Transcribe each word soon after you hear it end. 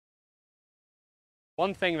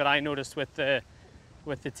One thing that I noticed with the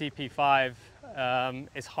TP5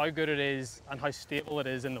 is how good it is and how stable it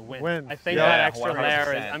is in the wind. I think that extra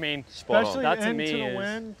layer is, I mean, especially that to into me the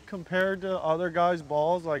wind compared to other guys'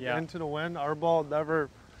 balls, like into the wind, our ball never,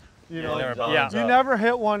 you know, you never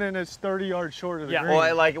hit one and it's 30 yards short of the green.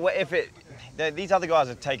 Or like if these other guys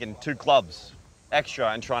are taking 2 clubs extra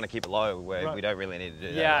and trying to keep it low where we don't really need to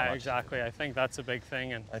do that. Yeah, exactly. I think that's a big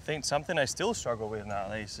thing. And I think something I still struggle with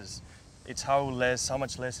nowadays is it's how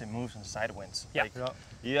much less it moves on side winds.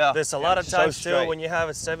 Yeah. There's a lot of times still when you have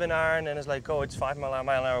a 7-iron and it's like, oh, it's 5 mile an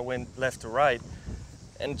hour wind left to right,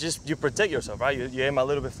 and just you protect yourself, right? You aim a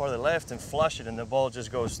little bit farther left and flush it, and the ball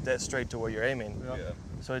just goes dead straight to where you're aiming.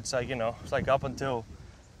 So it's like, you know, it's like up until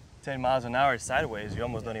 10 miles an hour sideways, you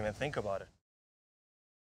almost don't even think about it.